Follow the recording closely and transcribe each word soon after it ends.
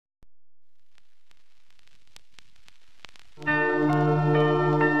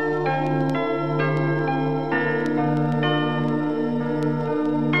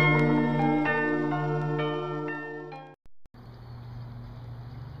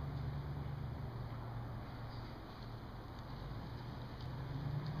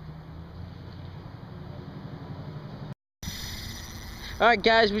Alright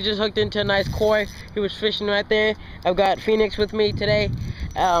guys, we just hooked into a nice koi. He was fishing right there. I've got Phoenix with me today.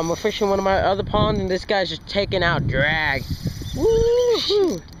 We're fishing one of my other ponds and this guy's just taking out drag.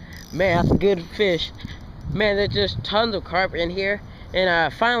 Woo-hoo. Man, that's a good fish. Man, there's just tons of carp in here. And I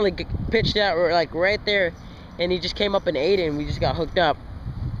finally pitched out like right there and he just came up and ate it and we just got hooked up.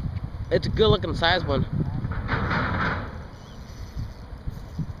 It's a good looking size one.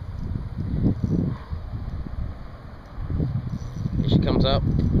 Here she comes up.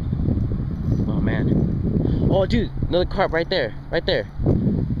 Oh man. Oh dude, another carp right there. Right there.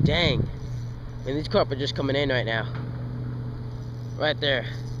 Dang. And these carp are just coming in right now. Right there.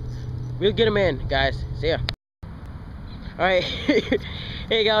 We'll get them in, guys. See ya. Alright. Here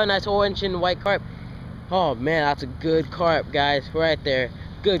you go, nice orange and white carp. Oh man, that's a good carp, guys. Right there.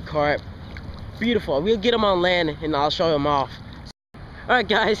 Good carp. Beautiful. We'll get them on land and I'll show them off. Alright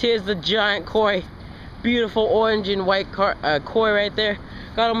guys, here's the giant koi. Beautiful orange and white koi right there.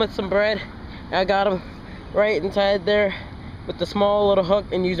 Got him with some bread. I got him right inside there with the small little hook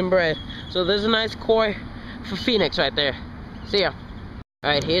and using bread. So there's a nice koi for Phoenix right there. See ya.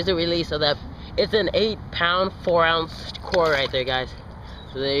 Alright, here's the release of that. It's an 8-pound, 4-ounce koi right there, guys.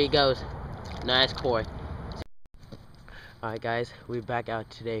 So there he goes. Nice koi. Alright guys, we're back out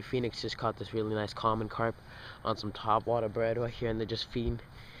today. Phoenix just caught this really nice common carp on some top water bread right here and they're just feeding.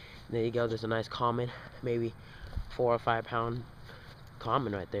 And there you go, there's a nice common, maybe 4 or 5 pound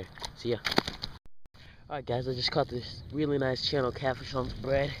common right there. See ya. Alright guys, I just caught this really nice channel catfish on some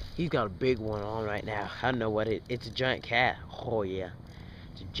bread. He's got a big one on right now. I don't know what it's a giant cat. Oh yeah,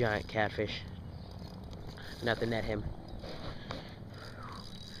 it's a giant catfish. Nothing net him.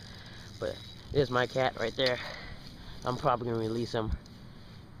 But there's my cat right there. I'm probably gonna release him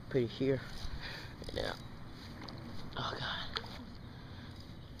pretty here right now. Oh god.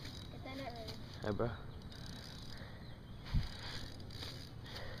 Hi bro.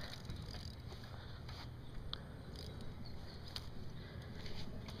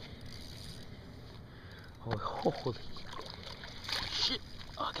 Oh, holy shit.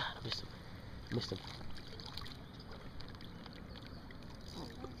 Oh god, I missed him. I missed him.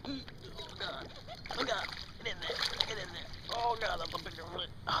 Oh god. Oh god. Get in there. Get in there. Oh god, that's a big one.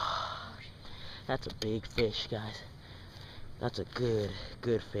 Oh, that's a big fish, guys. That's a good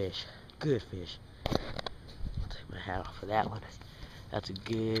fish. Good fish. I'll take my hat off for that one. That's a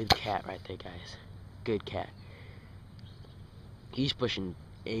good cat right there, guys. Good cat. He's pushing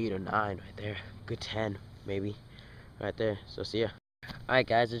 8 or 9 right there. Good 10, maybe. Right there. So see ya. Alright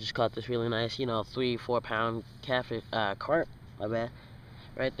guys, I just caught this really nice, 3-4 pound catfish, carp, my bad.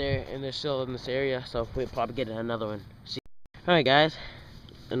 Right there, and they're still in this area, so we'll probably get another one. See. Alright guys,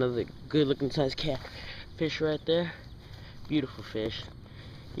 another good looking size catfish right there. Beautiful fish.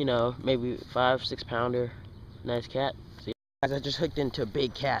 Maybe 5-6 pounder. Nice cat. See. Guys, I just hooked into a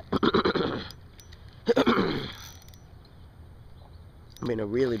big cat. I mean a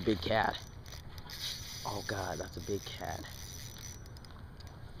really big cat. Oh god, that's a big cat.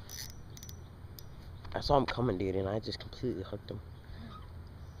 I saw him coming, dude, and I just completely hooked him.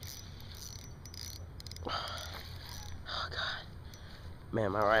 Oh god.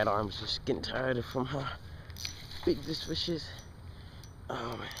 Man, my right arm's just getting tired from how big this fish is.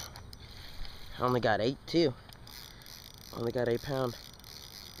 Oh man. I only got 8 too. Only got 8 pound.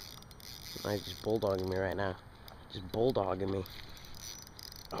 He's just bulldogging me right now. Just bulldogging me.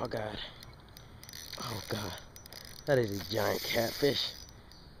 Oh god. Oh god. That is a giant catfish.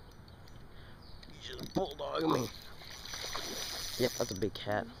 He's just bulldogging me. Yep, that's a big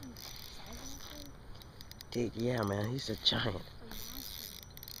cat. Dude, yeah man, he's a giant.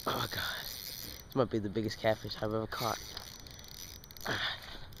 Oh god. This might be the biggest catfish I've ever caught.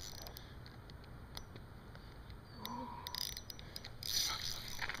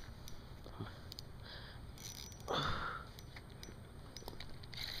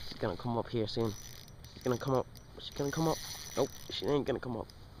 She's gonna come up here soon. She's gonna come up. She's gonna come up. Nope, she ain't gonna come up.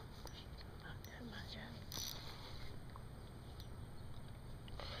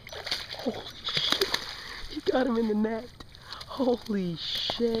 Holy shit. You got him in the net. Holy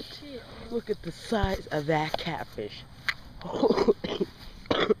shit. Look at the size of that catfish.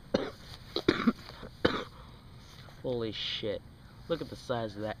 Holy shit. Look at the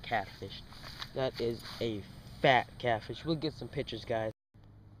size of that catfish. That is a fat catfish. We'll get some pictures, guys.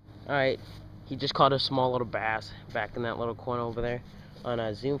 Alright, he just caught a small little bass back in that little corner over there on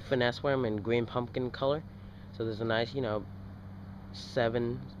a Zoom finesse worm in green pumpkin color. So there's a nice,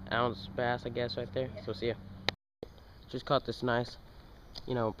 7-ounce bass, I guess, right there. So see ya. Just caught this nice,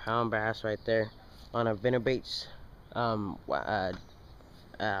 pound bass right there on a Vinnerbaits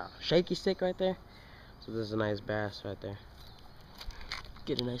shaky stick right there. So there's a nice bass right there.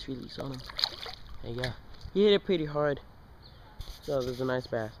 get a nice release on him. There you go. He hit it pretty hard. So there's a nice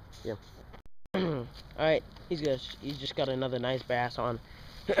bass. Yeah. Alright, he's just got another nice bass on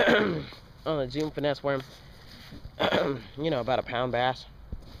on a Zoom finesse worm. You know, about a pound bass.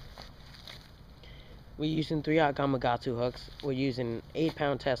 We're using 3/0 Gamakatsu hooks. We're using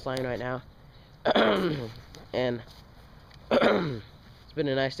 8-pound test line right now. And it's been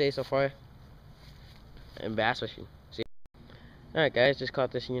a nice day so far. And bass fishing. See? Alright guys, just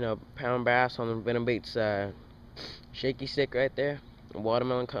caught this, you know, pound bass on the Venom Baits shaky stick right there.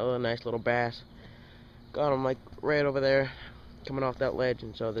 Watermelon color, nice little bass. Got him like right over there, coming off that ledge,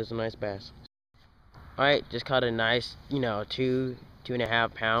 and so there's a nice bass. Alright, just caught a nice, you know,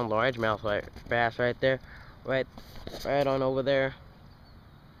 2.5 pound largemouth bass right there. Right on over there.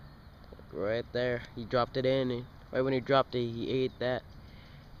 Right there. He dropped it in, and right when he dropped it, he ate that.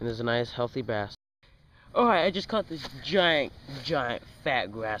 And there's a nice healthy bass. Alright, I just caught this giant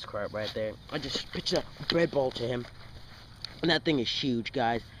fat grass carp right there. I just pitched a bread ball to him. And that thing is huge,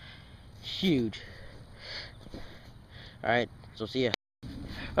 guys. Huge. Alright, so see ya.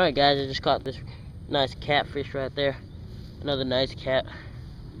 Alright guys, I just caught this nice catfish right there. Another nice cat.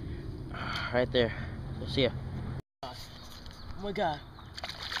 Right there. So see ya. Oh my god.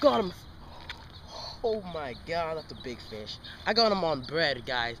 Got him. Oh my god, that's a big fish. I got him on bread,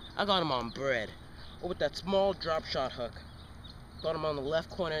 guys. I got him on bread. With that small drop shot hook. Got him on the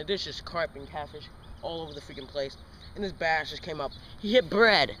left corner. There's just carp and catfish all over the freaking place. And this bass just came up. He hit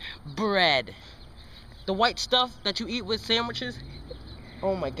bread. Bread. The white stuff that you eat with sandwiches.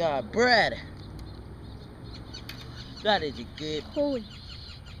 Oh my god, bread. That is a good. Holy.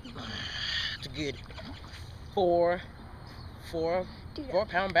 It's a good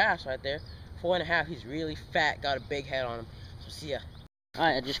 4-pound bass right there. 4.5. He's really fat. Got a big head on him. So see ya.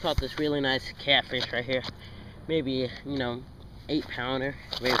 Alright, I just caught this really nice catfish right here. Maybe, you know, 8-pounder.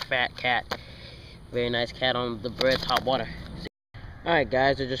 Very fat cat. Very nice cat on the bread top water. Alright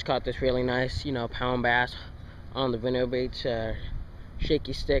guys, I just caught this really nice, you know, pound bass on the Venom Baits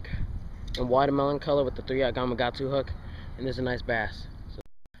shaky stick in watermelon color with the 3/0 Gamakatsu hook. And there's a nice bass. So,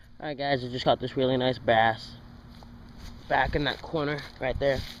 alright guys, I just caught this really nice bass. Back in that corner right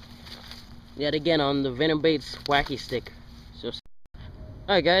there. Yet again on the Venom Baits wacky stick. So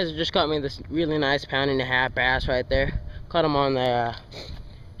alright guys, I just caught me this really nice 1.5-pound bass right there. Caught him on the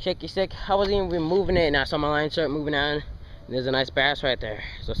shaky stick. I wasn't even moving it and I saw my line start moving on. And there's a nice bass right there.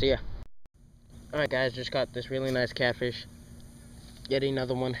 So see ya. Alright guys, just caught this really nice catfish. Yet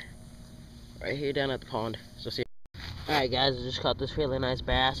another one. Right here down at the pond. So see ya. Alright guys, I just caught this really nice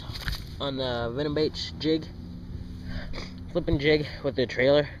bass on the Venom Baits jig. Flipping jig with the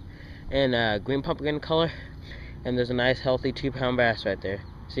trailer. And green pumpkin color. And there's a nice healthy 2-pound bass right there.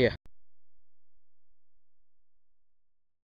 See ya.